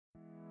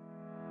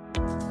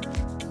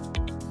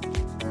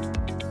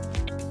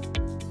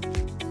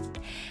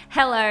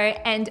Hello,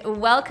 and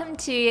welcome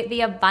to the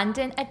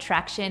Abundant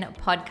Attraction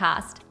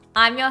Podcast.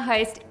 I'm your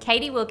host,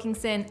 Katie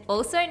Wilkinson,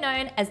 also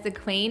known as the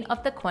Queen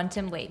of the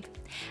Quantum Leap.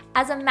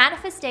 As a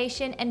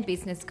manifestation and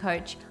business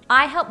coach,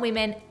 I help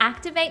women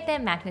activate their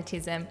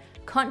magnetism,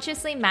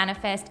 consciously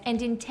manifest,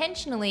 and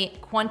intentionally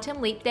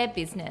quantum leap their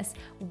business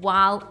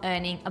while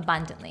earning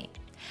abundantly.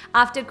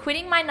 After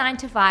quitting my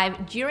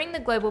 9-to-5 during the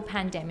global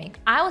pandemic,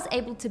 I was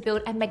able to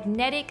build a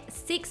magnetic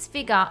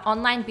 6-figure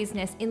online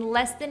business in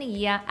less than a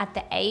year at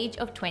the age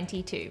of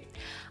 22.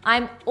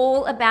 I'm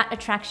all about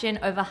attraction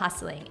over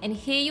hustling, and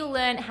here you'll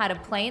learn how to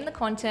play in the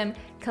quantum,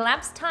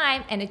 collapse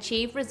time, and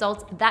achieve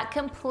results that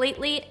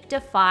completely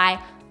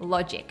defy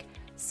logic.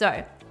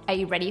 So, are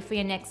you ready for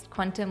your next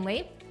quantum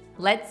leap?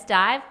 Let's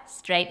dive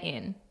straight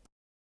in.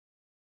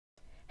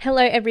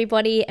 Hello,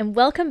 everybody, and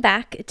welcome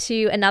back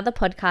to another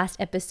podcast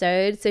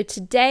episode. So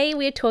today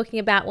we are talking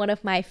about one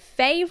of my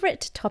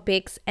favorite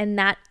topics, and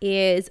that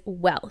is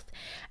wealth.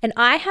 And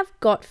I have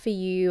got for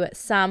you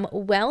some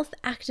wealth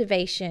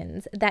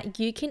activations that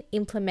you can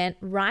implement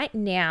right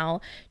now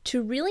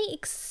to really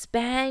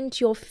expand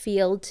your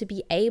field to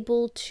be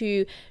able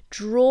to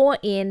draw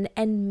in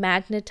and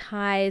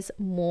magnetize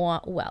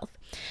more wealth.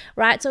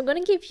 Right, so I'm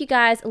going to give you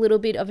guys a little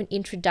bit of an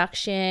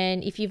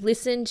introduction. If you've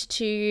listened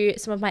to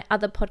some of my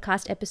other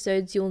podcast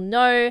episodes, you'll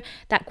know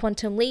that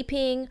quantum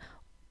leaping,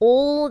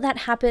 all that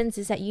happens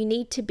is that you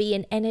need to be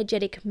an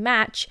energetic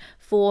match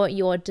for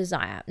your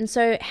desire. And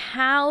so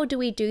how do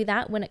we do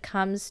that when it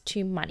comes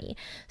to money?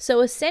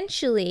 So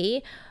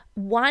essentially,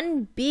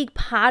 one big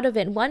part of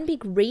it, one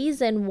big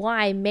reason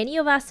why many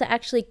of us are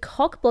actually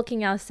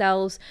cock-blocking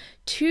ourselves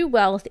to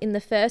wealth in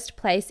the first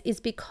place is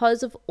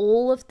because of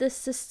all of the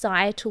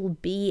societal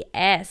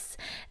BS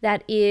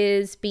that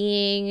is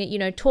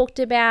being, talked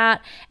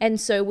about. And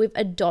so we've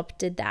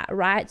adopted that,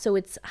 right? So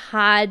it's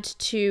hard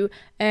to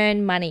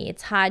earn money.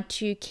 It's hard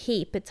to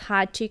keep. It's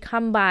hard to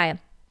come by.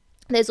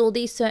 There's all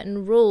these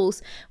certain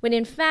rules when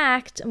in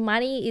fact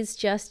money is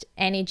just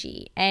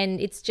energy, and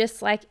it's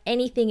just like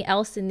anything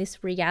else in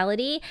this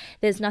reality.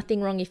 There's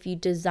nothing wrong if you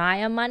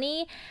desire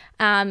money,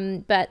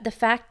 but the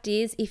fact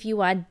is, if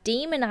you are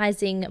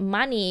demonizing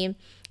money,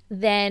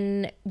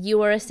 then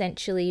you are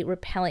essentially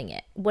repelling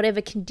it.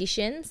 Whatever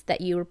conditions that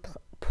you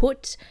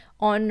put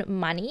on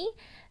money,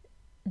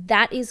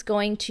 that is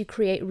going to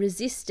create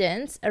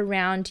resistance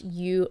around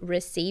you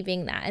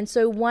receiving that. And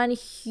so one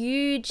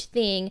huge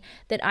thing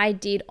that I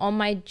did on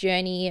my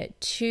journey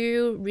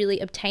to really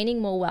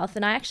obtaining more wealth,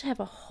 and I actually have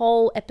a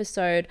whole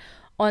episode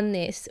on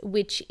this,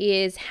 which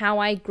is how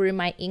I grew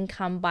my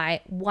income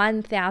by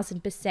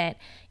 1,000%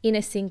 in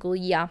a single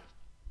year.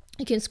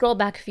 You can scroll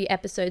back a few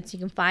episodes, you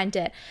can find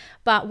it.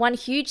 But one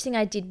huge thing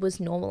I did was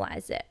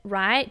normalize it,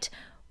 right?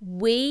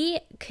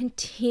 We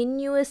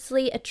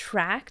continuously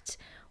attract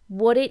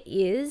what it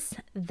is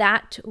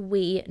that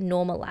we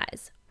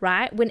normalize,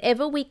 right?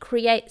 Whenever we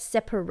create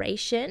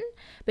separation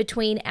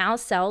between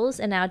ourselves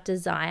and our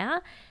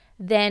desire,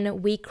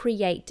 then we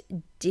create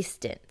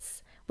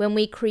distance. When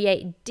we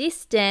create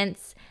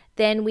distance,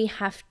 then we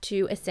have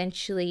to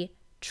essentially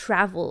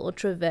travel or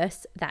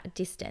traverse that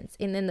distance.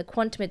 And then the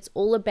quantum, it's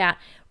all about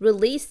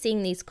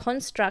releasing these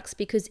constructs,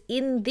 because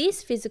in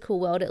this physical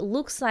world, it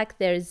looks like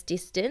there is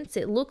distance.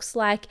 It looks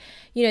like,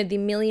 the $1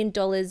 million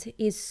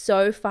is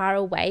so far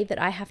away that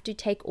I have to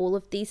take all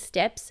of these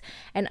steps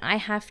and I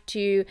have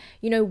to,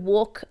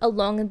 walk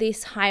along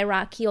this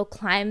hierarchy or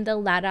climb the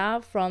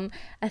ladder from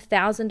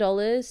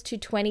 $1,000 to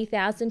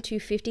 $20,000 to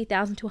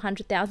 $50,000 to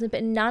 $100,000,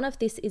 but none of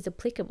this is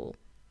applicable.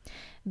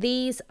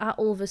 These are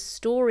all the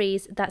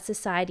stories that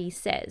society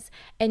says.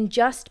 And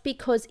just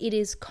because it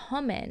is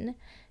common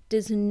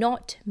does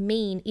not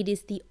mean it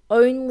is the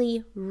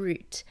only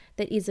route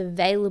that is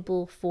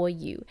available for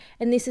you.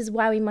 And this is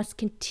why we must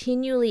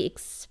continually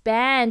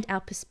expand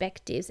our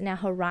perspectives and our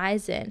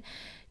horizon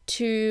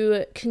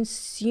to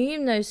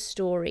consume those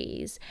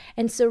stories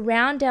and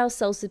surround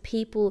ourselves with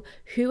people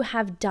who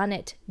have done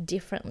it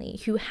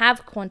differently, who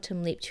have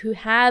quantum leaped, who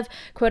have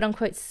quote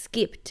unquote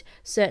skipped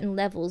certain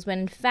levels, when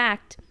in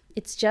fact,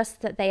 it's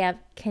just that they have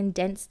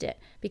condensed it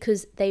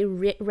because they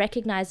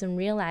recognize and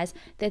realize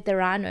that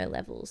there are no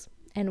levels.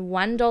 And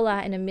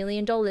 $1 and $1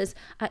 million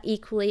are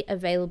equally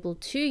available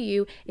to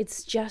you.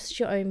 It's just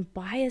your own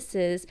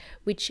biases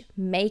which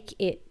make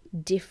it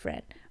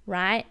different,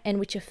 right? And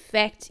which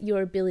affect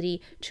your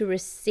ability to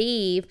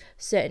receive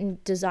certain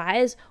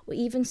desires or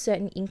even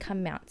certain income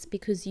amounts,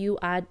 because you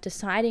are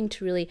deciding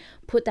to really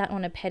put that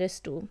on a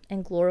pedestal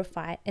and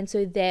glorify it. And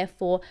so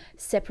therefore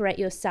separate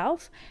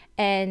yourself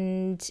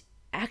and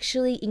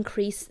actually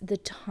increase the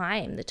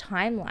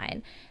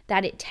timeline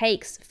that it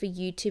takes for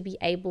you to be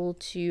able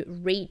to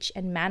reach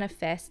and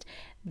manifest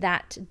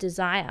that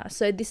desire.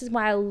 So this is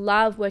why I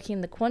love working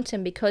in the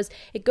quantum, because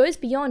it goes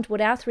beyond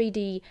what our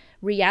 3D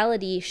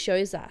reality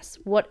shows us,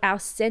 what our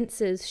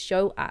senses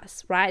show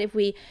us, right?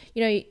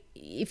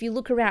 If you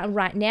look around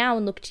right now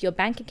and look to your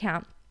bank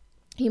account,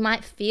 you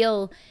might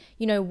feel,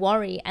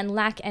 worry and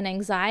lack and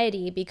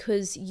anxiety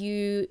because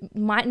you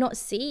might not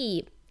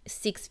see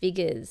 6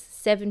 figures,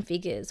 7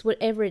 figures,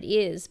 whatever it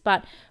is.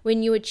 But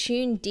when you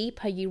attune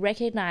deeper, you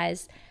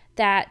recognize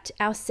that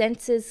our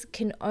senses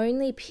can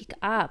only pick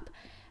up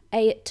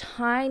a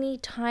tiny,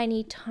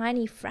 tiny,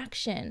 tiny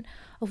fraction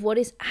of what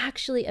is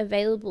actually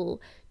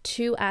available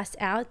to us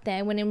out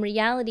there, when in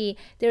reality,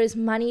 there is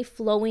money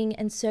flowing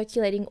and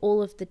circulating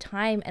all of the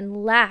time,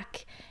 and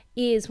lack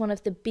is one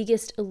of the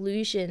biggest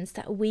illusions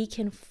that we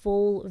can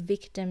fall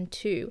victim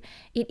to.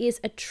 It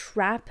is a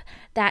trap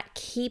that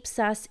keeps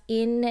us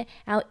in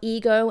our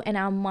ego and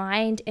our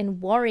mind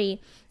and worry,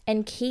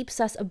 and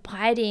keeps us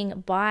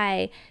abiding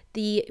by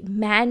the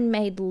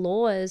man-made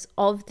laws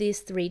of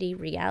this 3D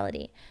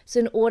reality.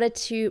 So in order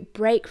to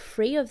break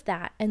free of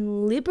that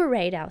and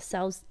liberate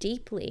ourselves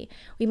deeply,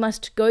 we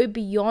must go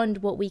beyond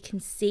what we can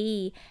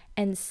see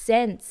and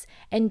sense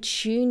and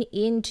tune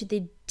into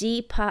the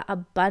deeper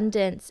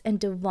abundance and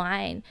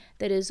divine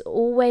that is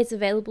always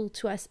available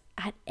to us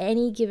at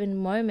any given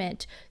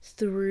moment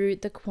through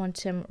the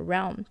quantum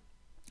realm.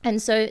 And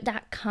so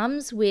that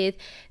comes with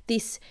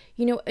this,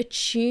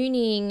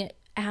 attuning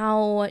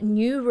our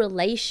new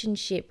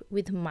relationship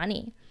with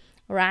money,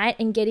 right?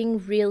 And getting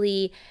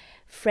really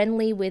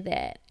friendly with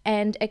it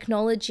and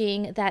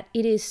acknowledging that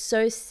it is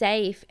so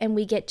safe and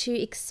we get to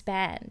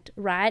expand,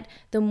 right?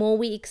 The more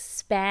we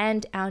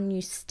expand our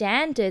new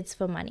standards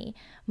for money,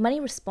 money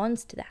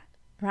responds to that,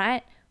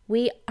 right?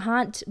 We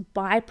aren't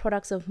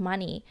byproducts of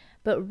money,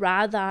 but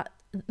rather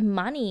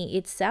money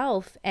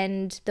itself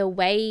and the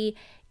way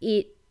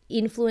it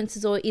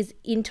influences or is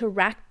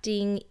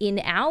interacting in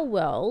our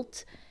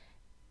world.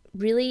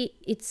 Really,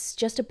 it's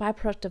just a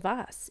byproduct of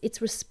us.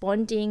 It's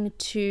responding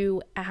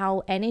to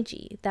our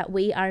energy that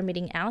we are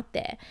emitting out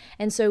there.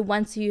 And so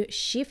once you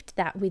shift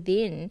that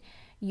within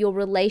your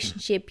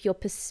relationship, your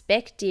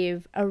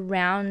perspective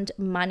around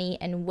money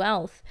and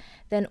wealth,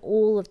 then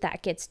all of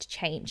that gets to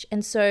change.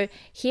 And so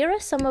here are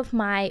some of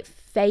my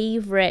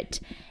favorite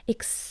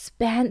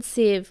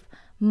expansive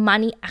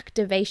money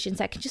activations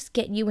that can just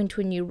get you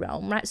into a new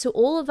realm, right? So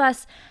all of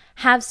us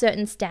have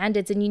certain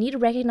standards, and you need to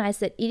recognize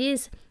that it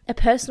is a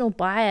personal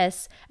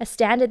bias, a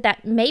standard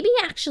that maybe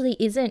actually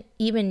isn't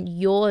even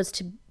yours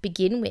to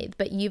begin with,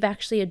 but you've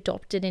actually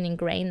adopted and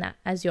ingrained that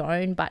as your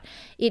own. But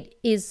it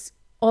is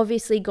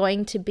obviously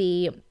going to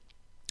be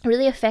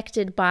really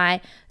affected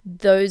by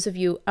those of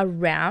you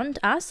around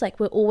us. Like,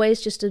 we're always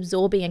just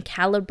absorbing and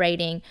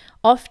calibrating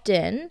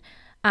often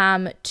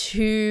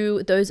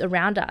to those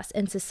around us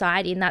and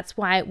society. And that's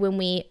why when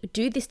we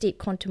do this deep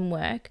quantum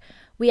work,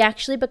 we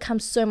actually become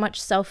so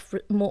much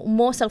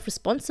more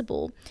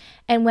self-responsible,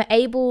 and we're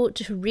able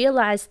to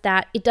realize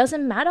that it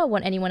doesn't matter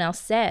what anyone else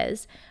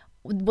says,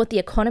 what the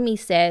economy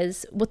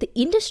says, what the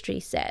industry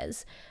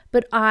says,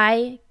 but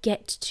I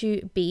get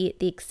to be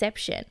the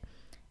exception.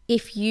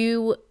 If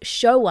you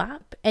show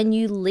up and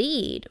you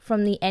lead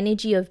from the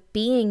energy of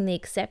being the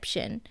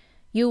exception,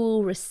 you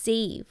will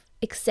receive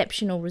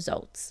exceptional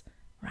results,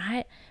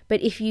 right?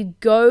 But if you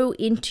go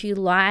into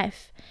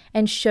life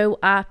and show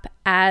up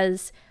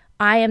as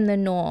I am the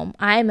norm,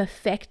 I am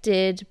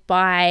affected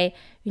by,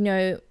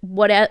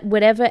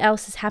 whatever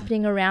else is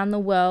happening around the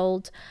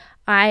world,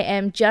 I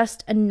am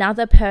just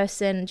another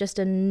person, just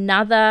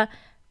another,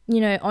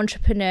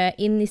 entrepreneur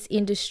in this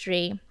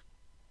industry,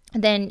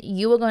 then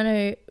you are going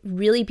to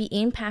really be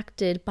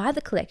impacted by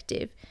the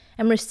collective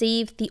and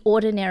receive the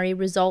ordinary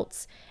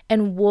results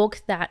and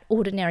walk that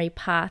ordinary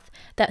path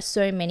that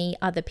so many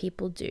other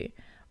people do,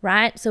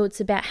 right? So it's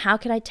about, how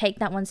can I take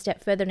that one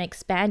step further and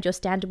expand your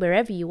standard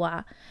wherever you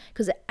are?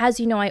 Because as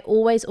you know, I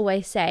always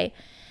say,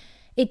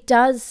 it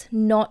does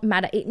not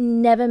matter. It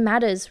never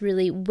matters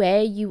really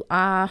where you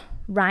are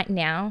right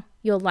now,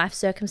 your life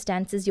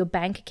circumstances, your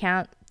bank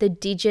account, the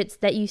digits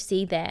that you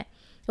see there.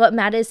 What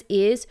matters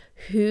is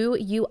who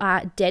you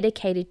are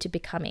dedicated to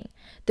becoming,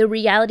 the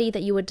reality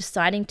that you are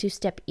deciding to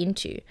step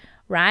into,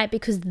 right?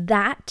 Because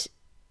that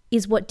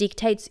is what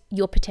dictates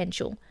your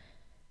potential,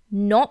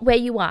 not where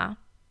you are.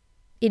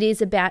 It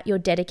is about your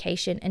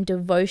dedication and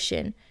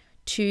devotion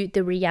to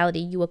the reality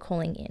you are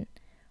calling in,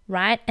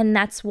 right? And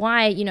that's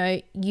why,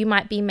 you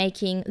might be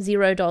making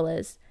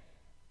 $0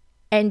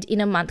 and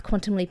in a month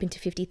quantum leap into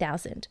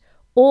 50,000.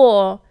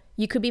 Or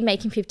you could be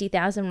making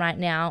 50,000 right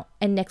now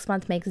and next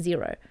month make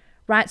 0,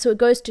 right? So it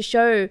goes to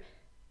show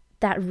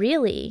that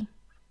really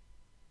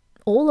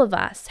all of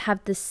us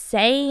have the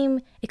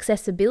same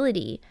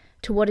accessibility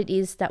to what it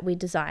is that we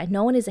desire.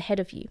 No one is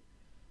ahead of you.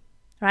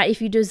 Right?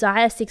 If you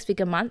desire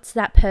 6-figure months,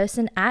 that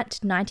person at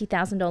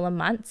 $90,000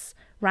 months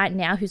right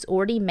now who's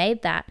already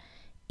made that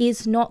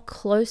is not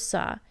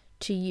closer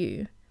to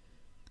you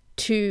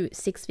to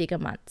 6-figure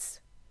months,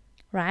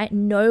 right?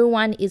 No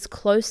one is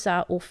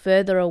closer or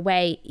further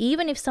away,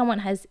 even if someone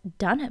has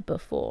done it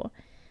before.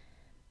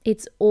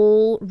 It's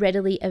all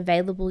readily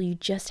available. You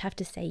just have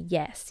to say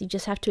yes. You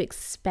just have to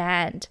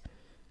expand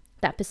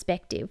that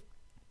perspective.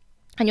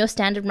 And your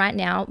standard right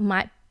now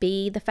might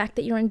be the fact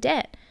that you're in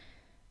debt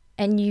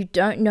and you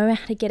don't know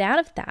how to get out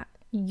of that.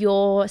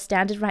 Your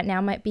standard right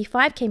now might be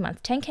 5K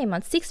months, 10K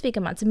months,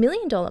 6-figure months, $1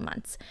 million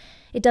months.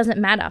 It doesn't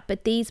matter,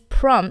 but these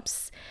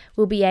prompts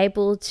will be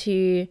able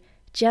to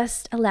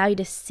just allow you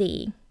to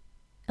see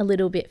a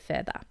little bit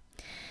further.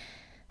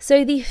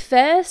 So the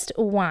first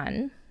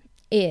one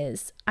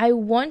is, I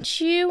want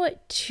you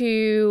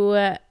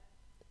to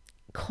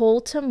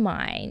call to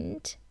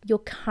mind your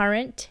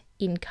current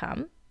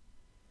income,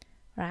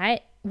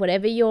 right?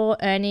 Whatever you're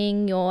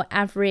earning, your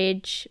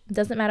average,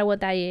 doesn't matter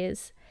what that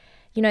is.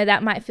 You know,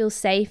 that might feel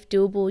safe,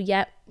 doable.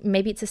 Yep,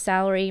 maybe it's a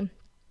salary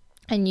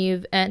and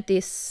you've earned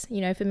this,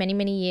 you know, for many,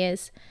 many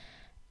years.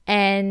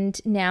 And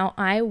now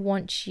I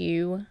want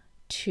you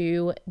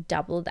to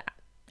double that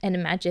and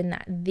imagine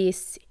that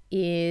this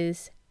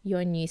is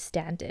your new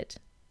standard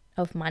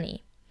of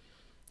money.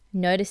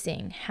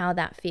 Noticing how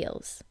that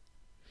feels.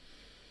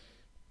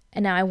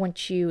 And now I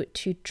want you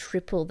to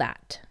triple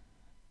that.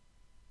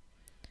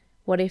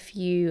 What if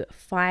you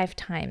 5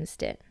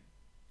 timesed it?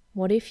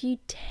 What if you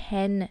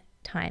 10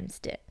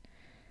 timesed it?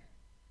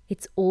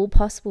 It's all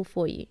possible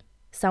for you.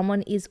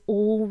 Someone is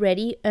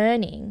already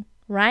earning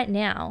right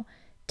now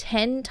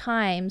 10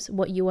 times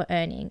what you are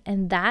earning,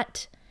 and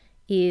that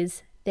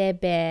is their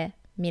bare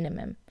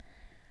minimum,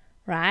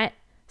 right?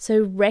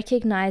 So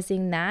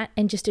recognizing that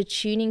and just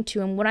attuning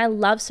to, and what I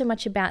love so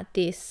much about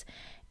this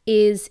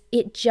is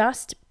it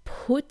just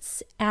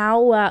puts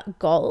our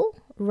goal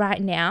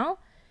right now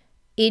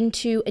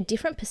into a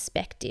different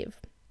perspective,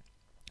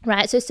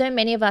 right? So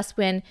many of us,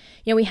 when,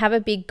 you know, we have a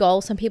big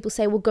goal, some people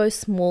say, well, go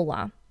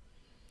smaller,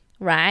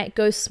 right?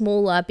 Go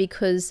smaller,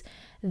 because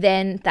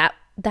then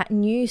that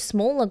new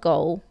smaller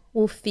goal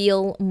will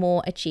feel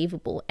more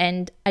achievable.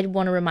 And I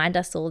want to remind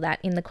us all that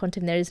in the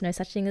quantum, there is no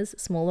such thing as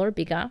smaller or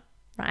bigger,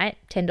 right?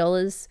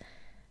 $10,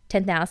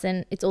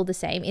 10,000, it's all the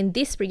same. In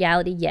this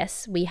reality,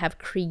 yes, we have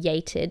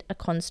created a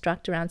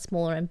construct around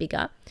smaller and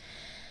bigger.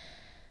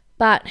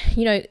 But,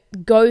 you know,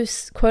 go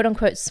quote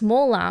unquote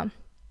smaller.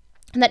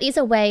 And that is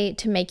a way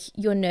to make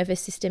your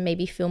nervous system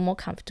maybe feel more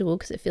comfortable,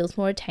 because it feels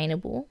more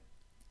attainable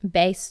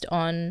based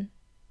on,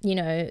 you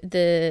know,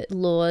 the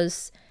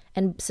laws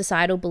and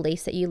societal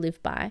beliefs that you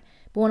live by.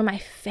 But one of my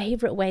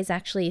favorite ways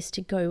actually is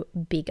to go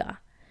bigger.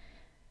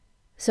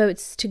 So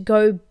it's to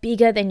go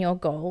bigger than your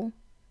goal,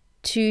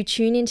 to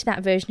tune into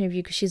that version of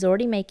you, because she's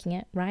already making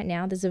it right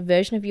now. There's a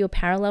version of you, a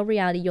parallel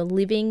reality you're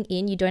living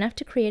in. You don't have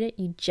to create it.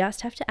 You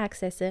just have to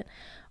access it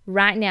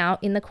right now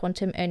in the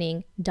quantum,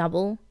 earning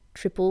double,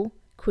 triple,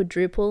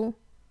 quadruple,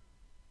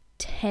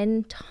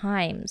 10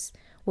 times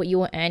what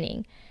you are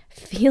earning.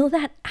 Feel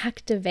that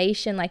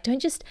activation. Like, don't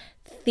just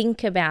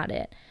think about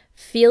it.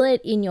 Feel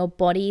it in your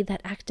body,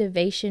 that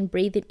activation.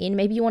 Breathe it in.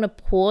 Maybe you want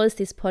to pause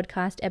this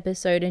podcast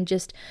episode and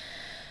just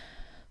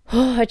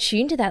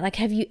attune to that. Like,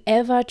 have you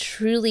ever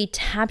truly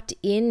tapped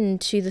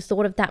into the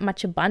thought of that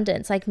much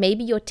abundance? Like,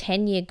 maybe your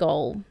 10-year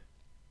goal,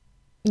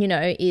 you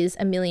know, is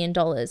 $1 million.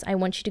 I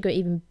want you to go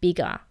even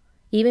bigger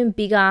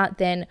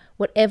than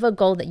whatever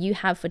goal that you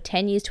have for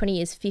 10 years, 20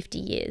 years, 50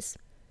 years,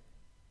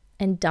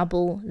 and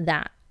double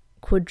that,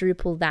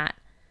 quadruple that.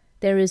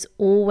 There is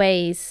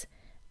always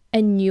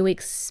a new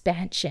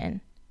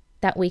expansion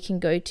that we can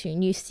go to,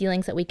 new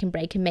ceilings that we can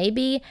break. And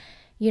maybe,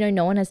 you know,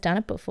 no one has done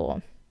it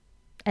before,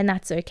 and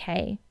that's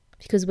okay,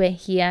 because we're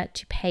here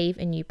to pave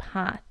a new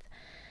path,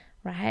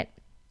 right?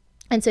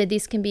 And so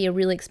this can be a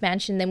real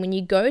expansion. Then when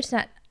you go to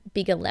that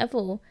bigger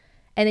level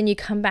and then you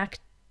come back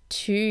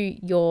to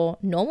your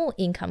normal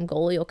income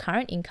goal, your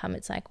current income,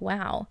 it's like,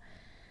 wow,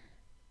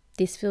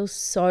 this feels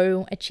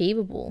so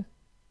achievable.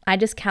 I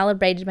just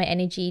calibrated my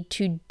energy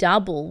to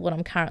double what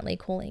I'm currently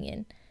calling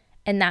in.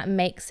 And that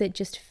makes it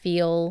just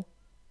feel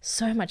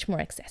so much more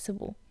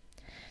accessible.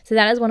 So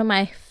that is one of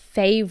my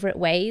favorite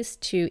ways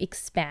to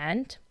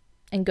expand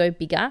and go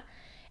bigger.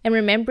 And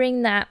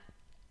remembering that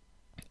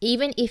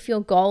even if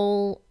your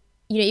goal,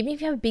 you know, even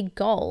if you have a big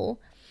goal,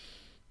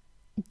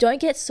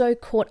 don't get so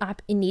caught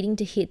up in needing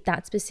to hit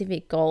that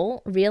specific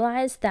goal.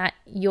 Realize that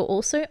you're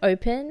also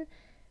open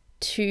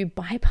to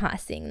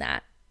bypassing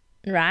that,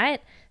 right?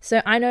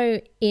 So I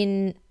know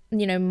in,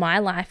 you know, my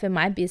life and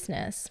my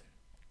business,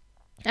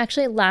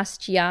 actually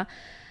last year,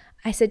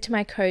 I said to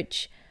my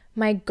coach,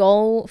 my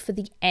goal for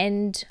the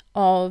end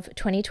of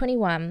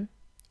 2021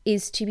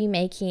 is to be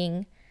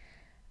making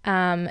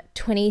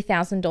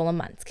 $20,000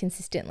 months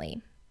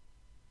consistently.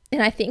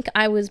 And I think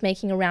I was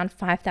making around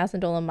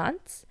 $5,000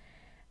 months.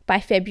 By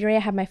February, I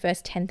had my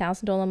first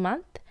 $10,000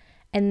 month.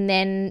 And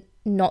then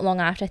not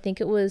long after, I think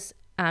it was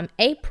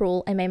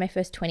April, I made my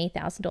first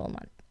 $20,000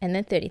 month. And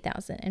then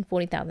 $30,000 and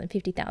 $40,000,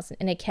 $50,000.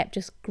 And it kept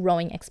just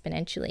growing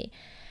exponentially.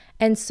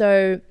 And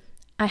so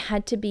I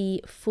had to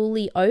be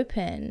fully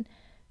open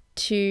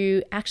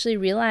to actually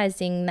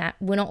realizing that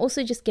we're not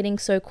also just getting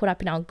so caught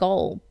up in our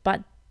goal,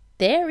 but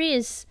there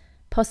is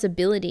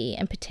possibility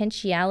and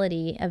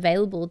potentiality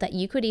available that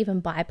you could even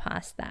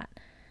bypass that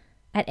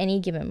at any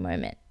given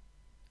moment,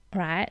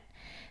 right?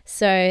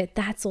 So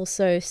that's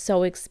also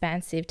so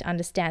expansive to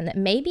understand that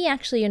maybe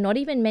actually you're not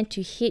even meant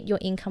to hit your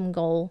income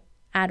goal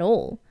at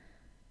all.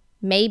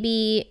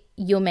 Maybe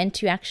you're meant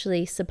to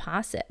actually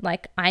surpass it.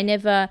 Like, I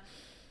never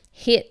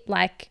hit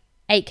like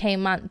 8K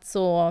months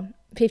or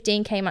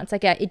 15K months.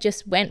 Like, it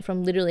just went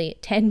from literally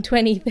 10,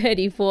 20,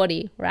 30,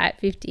 40, right?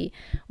 50,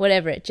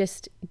 whatever. It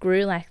just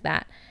grew like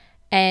that.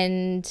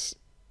 And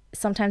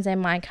sometimes our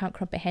mind can't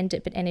comprehend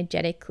it, but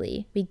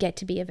energetically, we get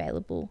to be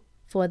available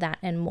for that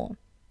and more.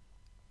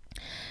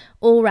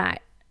 All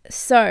right.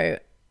 So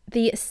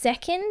the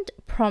second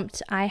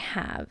prompt I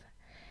have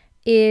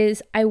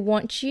is I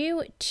want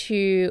you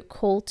to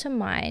call to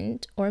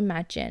mind or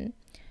imagine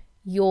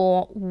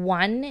your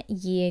 1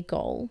 year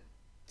goal.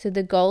 So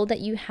the goal that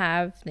you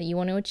have that you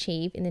want to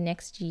achieve in the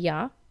next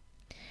year.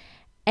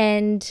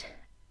 And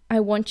I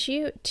want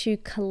you to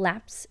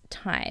collapse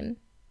time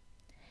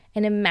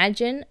and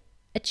imagine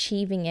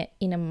achieving it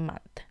in a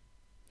month.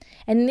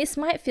 And this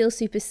might feel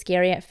super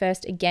scary at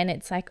first. Again,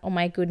 it's like, oh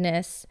my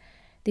goodness,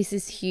 this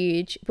is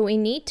huge. But we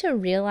need to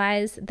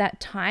realize that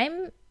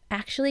time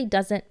actually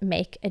doesn't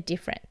make a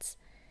difference.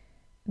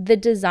 The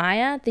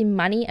desire, the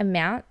money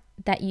amount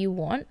that you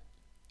want,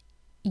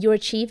 you're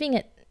achieving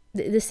it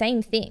the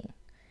same thing.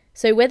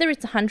 So whether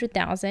it's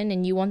 100,000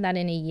 and you want that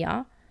in a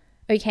year,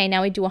 okay,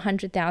 now we do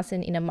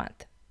 100,000 in a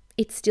month.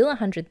 It's still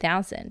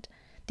 100,000.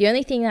 The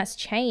only thing that's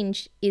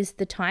changed is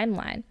the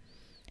timeline.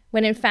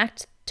 When in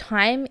fact,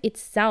 time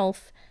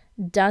itself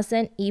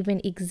doesn't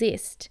even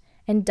exist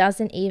and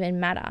doesn't even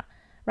matter,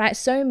 right?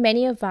 So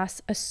many of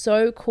us are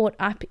so caught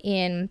up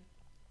in,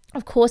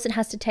 of course, it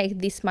has to take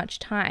this much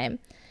time,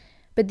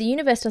 but the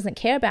universe doesn't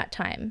care about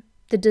time.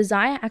 The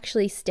desire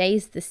actually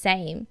stays the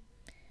same,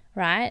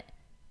 right?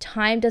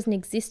 Time doesn't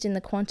exist in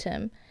the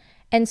quantum.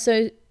 And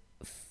so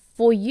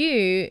for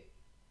you,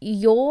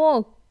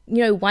 your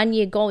 1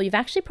 year goal, you've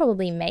actually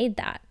probably made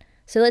that.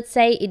 So let's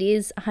say it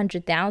is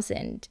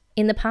 100,000.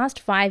 In the past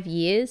 5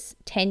 years,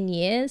 10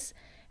 years,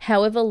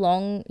 however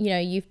long,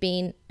 you've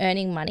been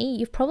earning money,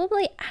 you've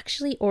probably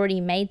actually already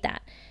made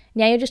that.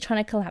 Now you're just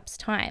trying to collapse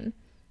time.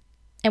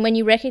 And when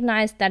you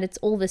recognize that it's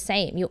all the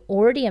same, you're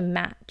already a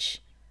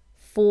match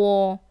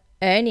for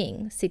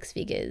earning 6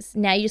 figures.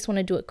 Now you just want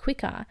to do it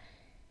quicker.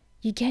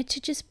 You get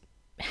to just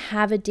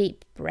have a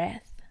deep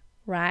breath,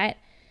 right?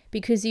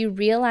 Because you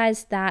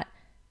realize that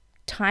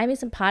time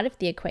isn't part of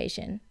the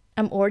equation.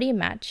 I'm already a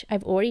match.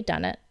 I've already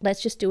done it.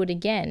 Let's just do it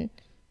again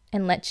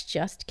and let's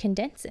just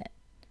condense it.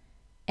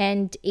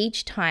 And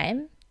each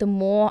time, the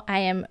more I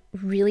am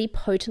really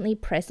potently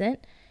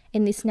present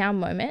in this now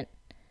moment,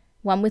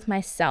 one with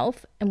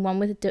myself and one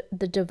with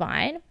the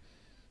divine,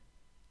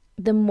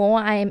 the more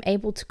I am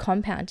able to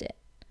compound it.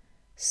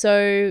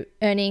 So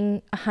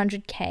earning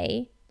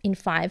 100K in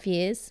 5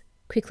 years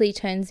quickly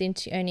turns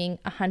into earning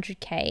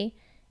 100K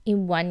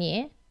in 1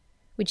 year,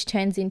 which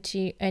turns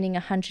into earning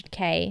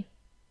 100K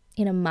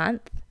in a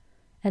month,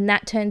 and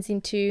that turns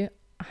into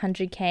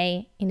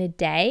 100K in a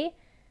day,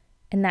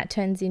 and that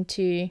turns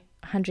into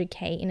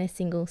 100K in a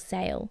single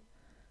sale.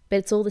 But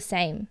it's all the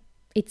same.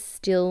 It's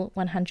still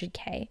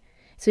 100K.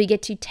 So you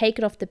get to take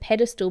it off the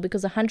pedestal,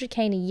 because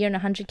 100K in a year and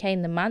 100K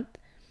in the month,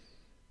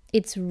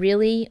 it's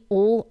really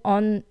all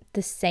on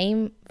the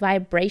same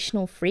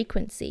vibrational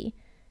frequency.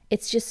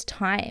 It's just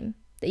time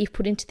that you've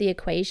put into the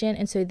equation,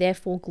 and so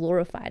therefore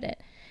glorified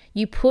it.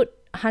 You put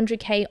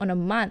 100K on a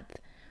month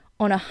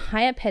on a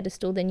higher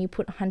pedestal than you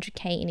put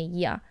 100K in a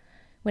year,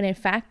 when in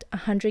fact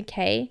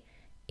 100K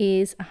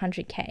is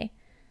 100K.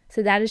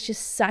 So that is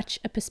just such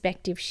a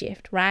perspective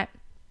shift, right?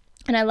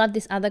 And I love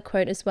this other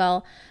quote as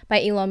well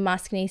by Elon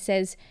Musk, and he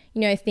says,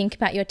 think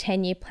about your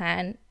 10-year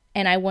plan,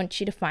 and I want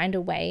you to find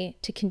a way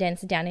to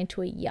condense it down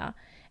into a year.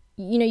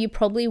 You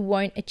probably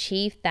won't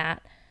achieve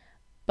that,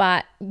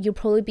 but you'll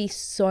probably be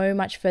so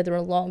much further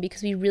along,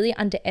 because we really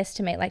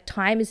underestimate, like,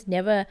 time is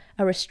never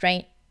a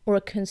restraint or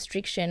a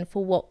constriction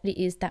for what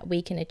it is that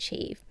we can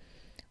achieve.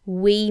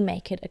 We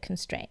make it a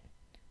constraint,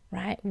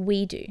 right?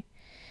 We do.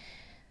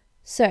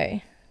 So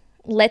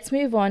let's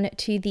move on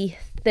to the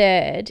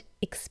third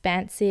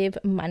expansive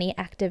money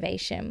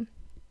activation.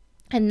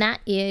 And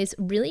that is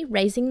really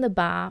raising the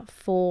bar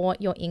for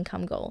your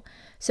income goal.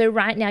 So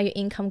right now, your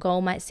income goal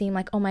might seem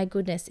like, oh my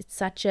goodness, it's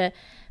such a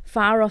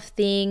far off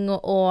thing,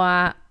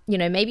 or,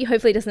 maybe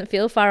hopefully it doesn't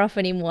feel far off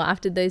anymore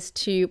after those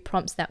 2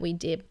 prompts that we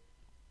did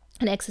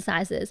and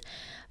exercises.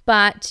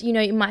 But,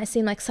 it might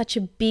seem like such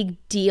a big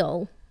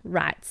deal,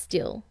 right?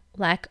 Still,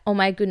 like, oh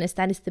my goodness,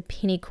 that is the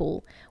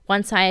pinnacle.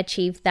 Once I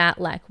achieve that,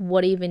 like,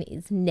 what even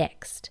is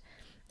next?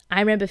 I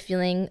remember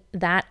feeling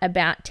that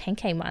about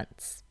 10K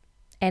months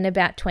and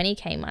about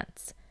 20K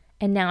months.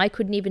 And now I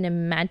couldn't even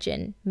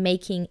imagine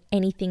making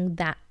anything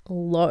that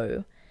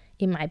low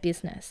in my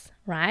business,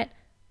 right?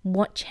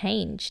 What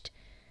changed?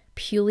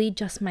 Purely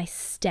just my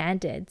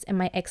standards and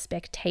my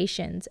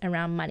expectations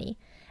around money.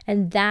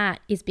 And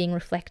that is being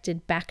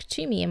reflected back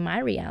to me in my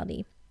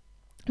reality,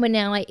 where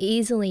now I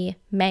easily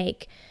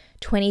make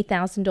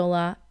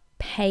 $20,000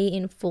 pay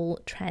in full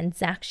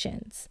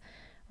transactions,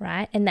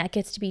 right? And that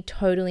gets to be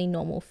totally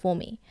normal for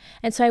me.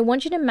 And so I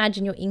want you to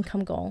imagine your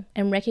income goal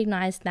and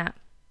recognize that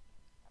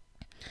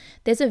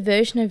there's a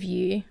version of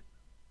you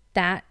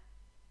that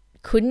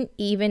couldn't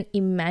even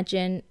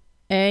imagine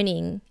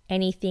earning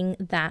anything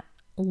that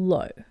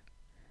low,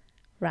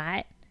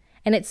 right?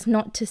 And it's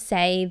not to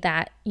say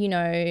that,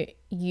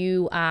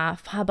 you are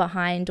far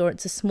behind or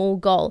it's a small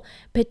goal,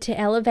 but to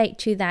elevate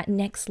to that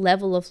next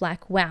level of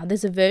like, wow,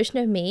 there's a version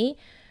of me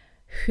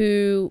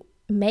who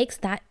makes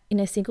that in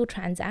a single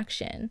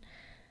transaction,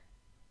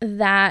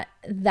 that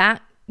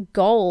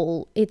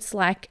goal, it's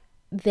like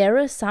there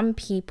are some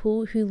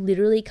people who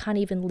literally can't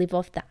even live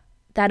off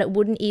that it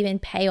wouldn't even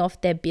pay off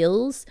their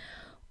bills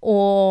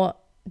or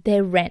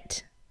their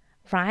rent,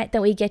 right?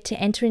 That we get to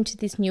enter into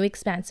this new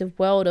expansive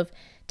world of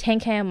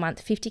 10K a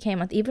month, 50K a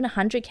month, even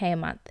 100K a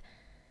month.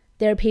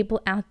 There are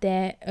people out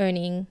there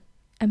earning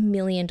 $1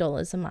 million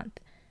a month.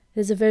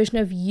 There's a version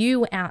of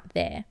you out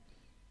there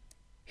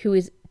who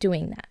is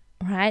doing that,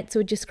 right? So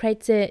it just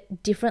creates a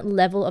different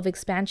level of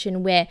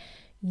expansion where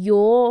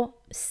your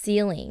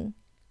ceiling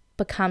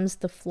becomes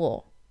the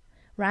floor,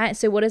 right?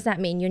 So what does that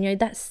mean? You know,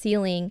 that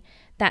ceiling,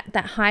 that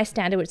high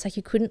standard where it's like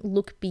you couldn't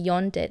look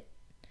beyond it,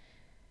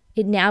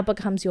 it now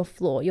becomes your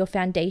floor, your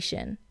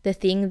foundation, the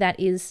thing that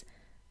is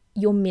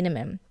your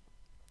minimum.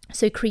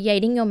 So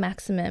creating your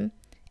maximum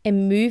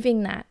and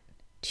moving that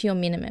to your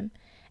minimum.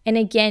 And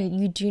again,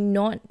 you do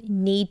not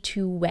need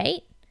to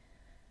wait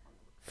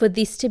for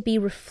this to be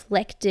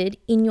reflected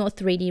in your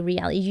 3D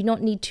reality. You do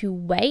not need to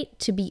wait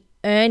to be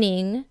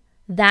earning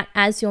that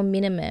as your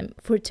minimum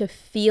for it to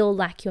feel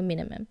like your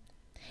minimum.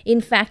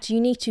 In fact, you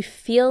need to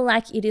feel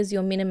like it is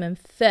your minimum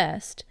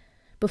first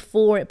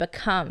before it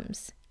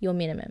becomes your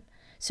minimum.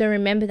 So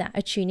remember that,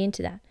 attune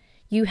into that.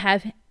 You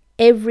have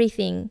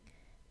everything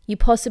you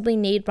possibly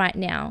need right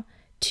now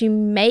to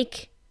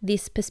make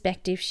this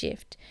perspective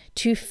shift,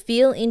 to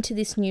feel into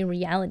this new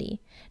reality.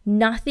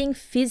 Nothing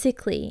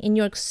physically in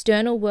your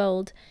external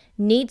world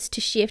needs to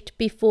shift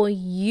before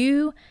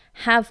you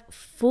have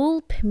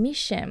full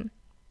permission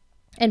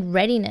and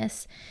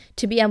readiness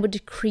to be able to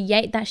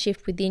create that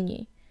shift within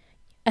you.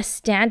 A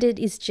standard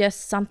is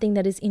just something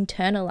that is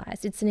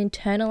internalized. It's an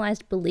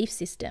internalized belief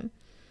system.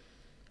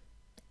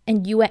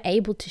 And you are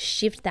able to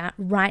shift that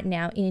right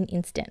now in an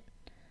instant.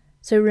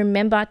 So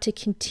remember to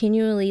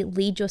continually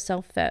lead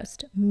yourself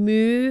first.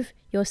 Move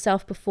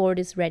yourself before it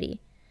is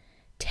ready.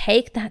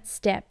 Take that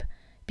step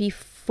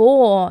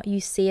before you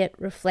see it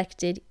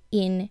reflected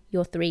in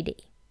your 3D.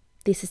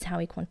 This is how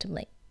we quantum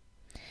leap.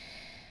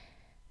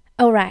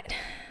 All right.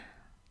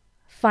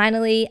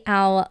 Finally,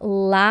 our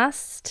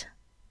last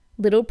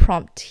little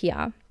prompt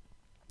here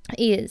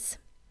is,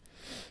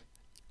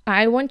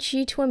 I want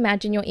you to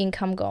imagine your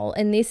income goal.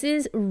 And this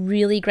is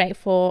really great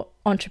for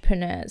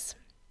entrepreneurs.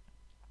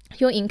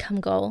 Your income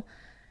goal,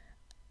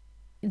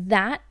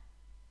 that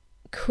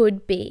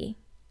could be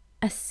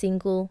a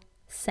single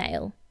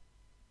sale,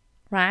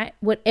 right?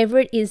 Whatever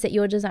it is that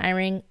you're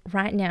desiring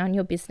right now in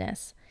your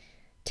business,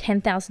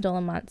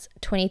 $10,000 months,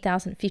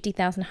 $20,000,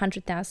 $50,000,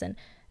 $100,000,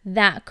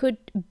 that could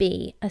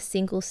be a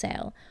single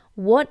sale.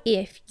 What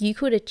if you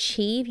could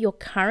achieve your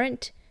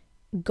current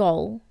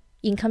goal,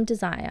 income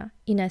desire,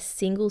 in a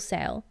single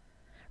sale,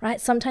 right?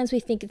 Sometimes we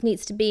think it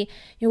needs to be,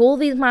 all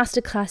these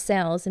masterclass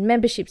sales and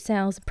membership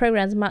sales,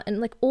 programs,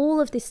 and like all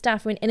of this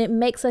stuff. And it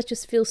makes us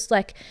just feel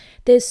like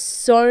there's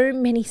so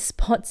many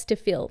spots to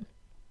fill,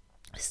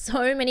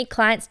 so many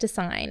clients to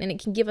sign, and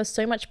it can give us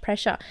so much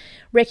pressure.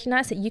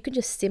 Recognize that you can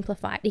just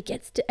simplify it. It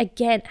gets to,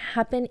 again,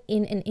 happen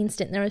in an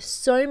instant. There are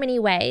so many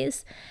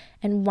ways,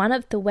 and one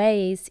of the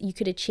ways you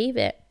could achieve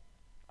it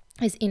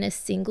is in a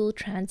single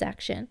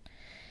transaction.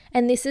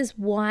 And this is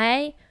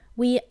why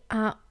we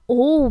are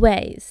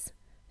always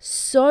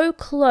so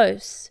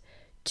close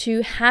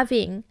to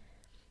having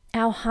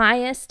our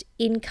highest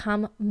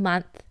income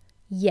month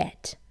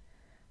yet,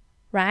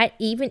 right?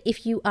 Even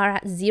if you are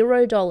at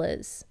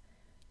 $0,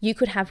 you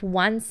could have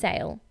one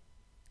sale,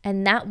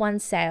 and that one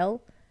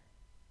sale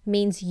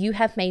means you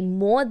have made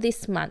more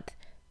this month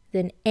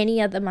than any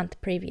other month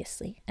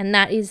previously. And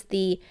that is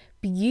the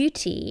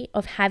beauty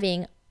of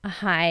having a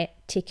high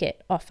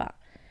ticket offer,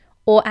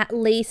 or at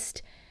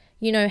least,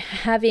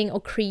 having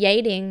or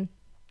creating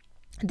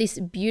this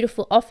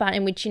beautiful offer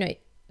in which,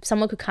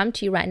 someone could come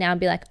to you right now and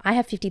be like, I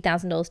have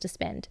 $50,000 to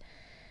spend.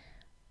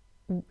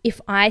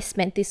 If I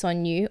spent this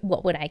on you,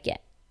 what would I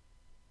get?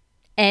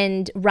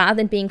 And rather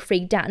than being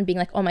freaked out and being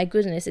like, oh my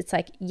goodness, it's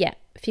like, yeah,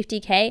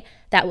 50K,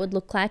 that would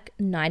look like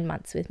 9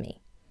 months with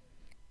me.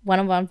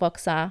 One-on-one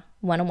Voxer,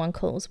 one-on-one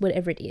calls,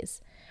 whatever it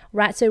is,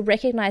 right? So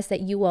recognize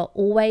that you are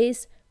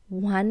always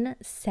one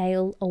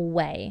sale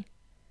away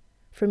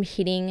from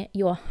hitting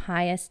your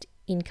highest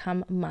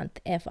income month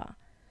ever.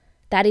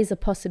 That is a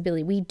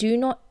possibility. We do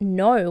not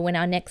know when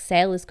our next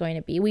sale is going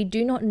to be. We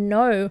do not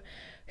know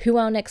who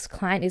our next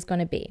client is going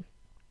to be.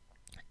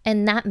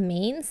 And that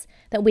means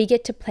that we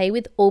get to play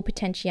with all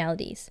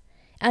potentialities.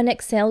 Our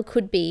next sale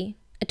could be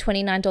a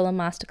 $29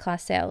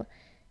 masterclass sale.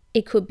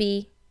 It could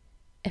be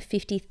a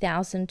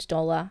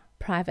 $50,000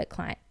 private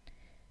client.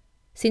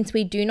 Since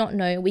we do not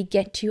know, we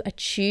get to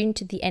attune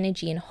to the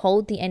energy and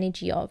hold the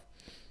energy of,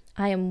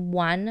 I am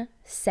one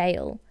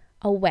sale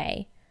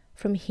away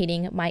from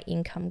hitting my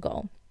income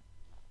goal.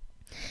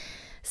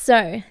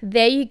 So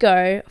there you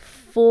go,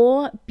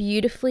 4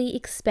 beautifully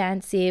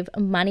expansive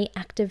money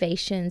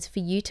activations for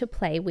you to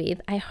play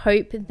with. I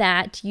hope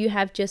that you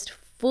have just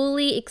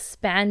fully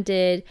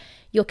expanded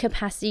your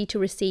capacity to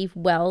receive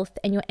wealth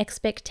and your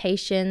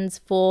expectations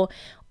for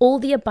all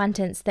the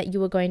abundance that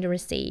you are going to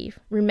receive.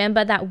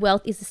 Remember that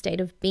wealth is a state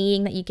of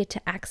being that you get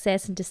to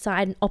access and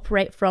decide and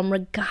operate from,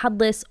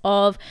 regardless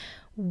of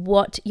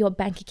what your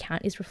bank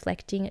account is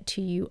reflecting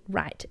to you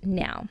right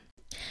now.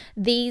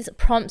 These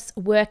prompts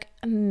work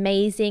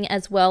amazing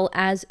as well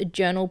as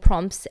journal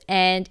prompts,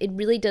 and it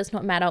really does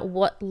not matter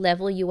what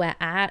level you are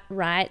at,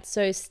 right?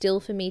 So still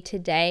for me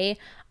today,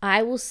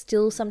 I will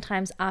still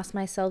sometimes ask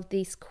myself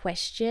these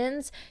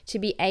questions to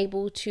be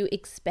able to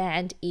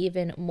expand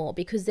even more,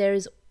 because there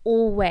is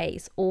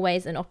always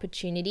an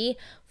opportunity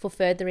for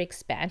further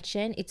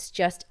expansion. It's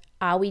just,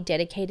 are we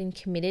dedicated and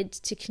committed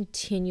to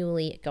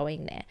continually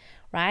going there,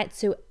 right?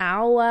 So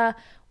our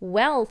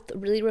wealth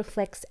really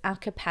reflects our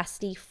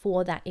capacity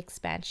for that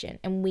expansion,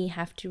 and we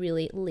have to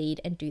really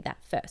lead and do that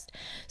first.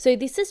 So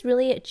this is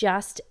really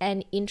just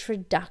an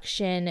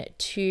introduction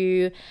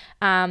to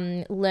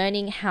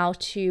learning how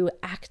to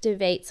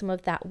activate some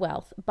of that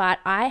wealth. But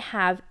I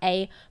have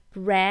a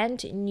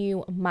brand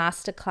new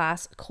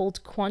masterclass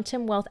called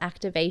Quantum Wealth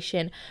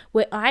Activation,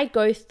 where I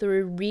go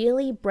through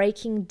really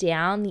breaking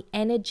down the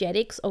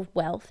energetics of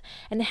wealth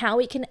and how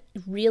we can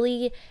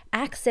really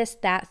access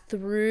that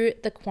through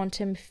the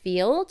quantum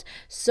field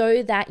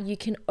so that you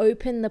can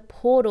open the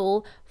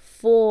portal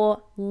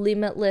for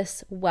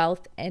limitless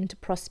wealth and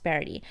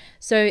prosperity.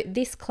 So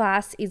this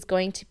class is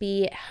going to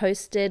be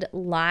hosted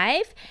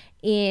live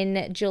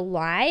in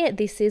July.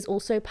 This is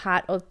also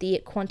part of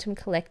the Quantum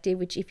Collective,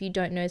 which, if you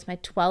don't know, is my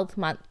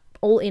 12-month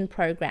all-in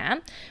program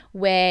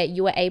where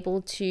you are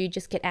able to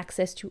just get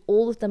access to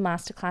all of the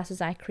masterclasses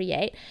I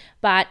create.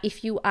 But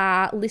if you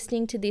are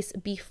listening to this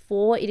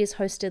before it is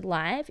hosted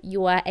live,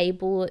 you are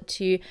able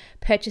to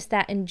purchase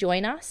that and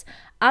join us.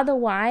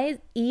 Otherwise,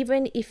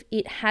 even if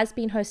it has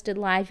been hosted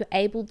live, you're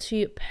able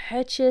to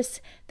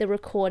purchase the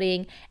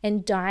recording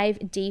and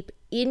dive deep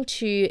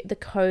into the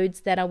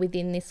codes that are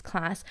within this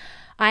class.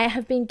 I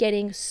have been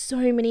getting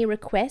so many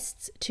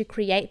requests to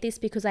create this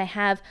because I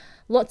have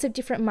lots of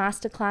different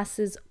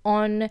masterclasses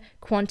on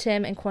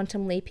quantum and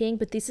quantum leaping,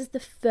 but this is the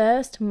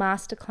first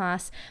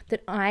masterclass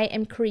that I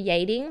am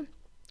creating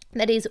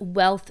that is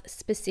wealth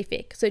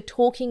specific. So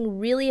talking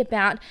really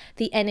about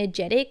the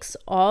energetics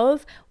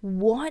of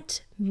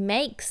what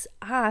makes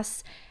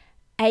us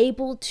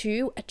able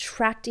to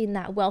attract in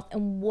that wealth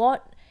and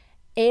what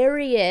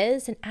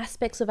areas and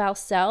aspects of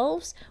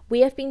ourselves we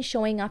have been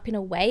showing up in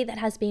a way that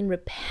has been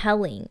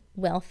repelling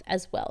wealth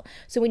as well.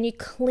 So when you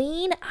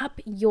clean up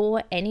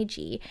your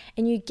energy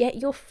and you get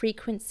your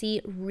frequency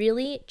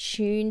really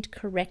tuned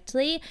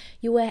correctly,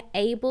 you are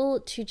able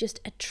to just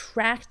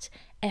attract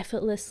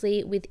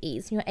effortlessly with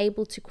ease. You're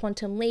able to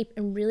quantum leap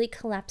and really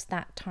collapse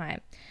that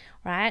time,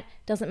 right?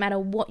 Doesn't matter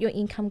what your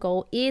income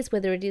goal is,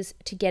 whether it is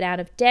to get out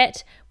of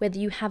debt, whether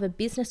you have a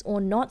business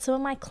or not. Some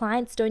of my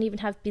clients don't even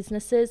have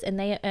businesses and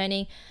they are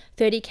earning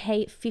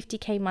 30K,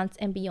 50K months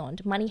and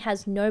beyond. Money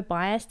has no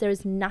bias. There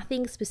is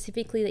nothing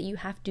specifically that you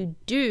have to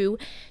do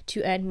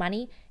to earn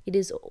money. It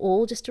is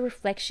all just a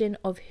reflection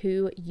of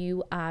who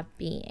you are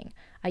being.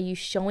 Are you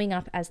showing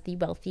up as the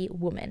wealthy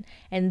woman?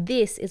 And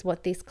this is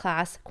what this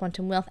class,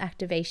 Quantum Wealth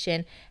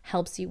Activation,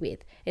 helps you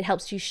with. It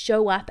helps you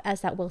show up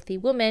as that wealthy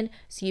woman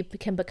so you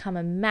can become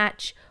a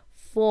match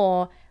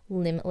for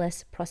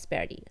limitless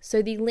prosperity.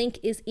 So the link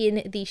is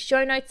in the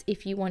show notes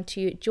if you want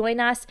to join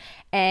us,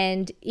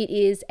 and it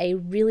is a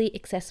really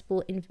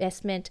accessible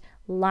investment,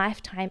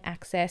 lifetime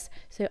access.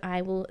 So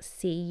I will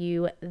see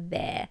you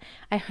there.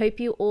 I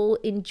hope you all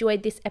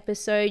enjoyed this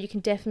episode. You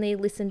can definitely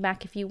listen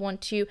back if you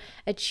want to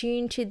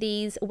attune to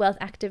these wealth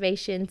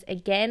activations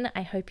again.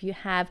 I hope you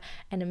have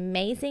an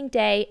amazing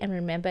day and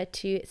remember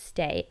to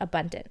stay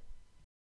abundant.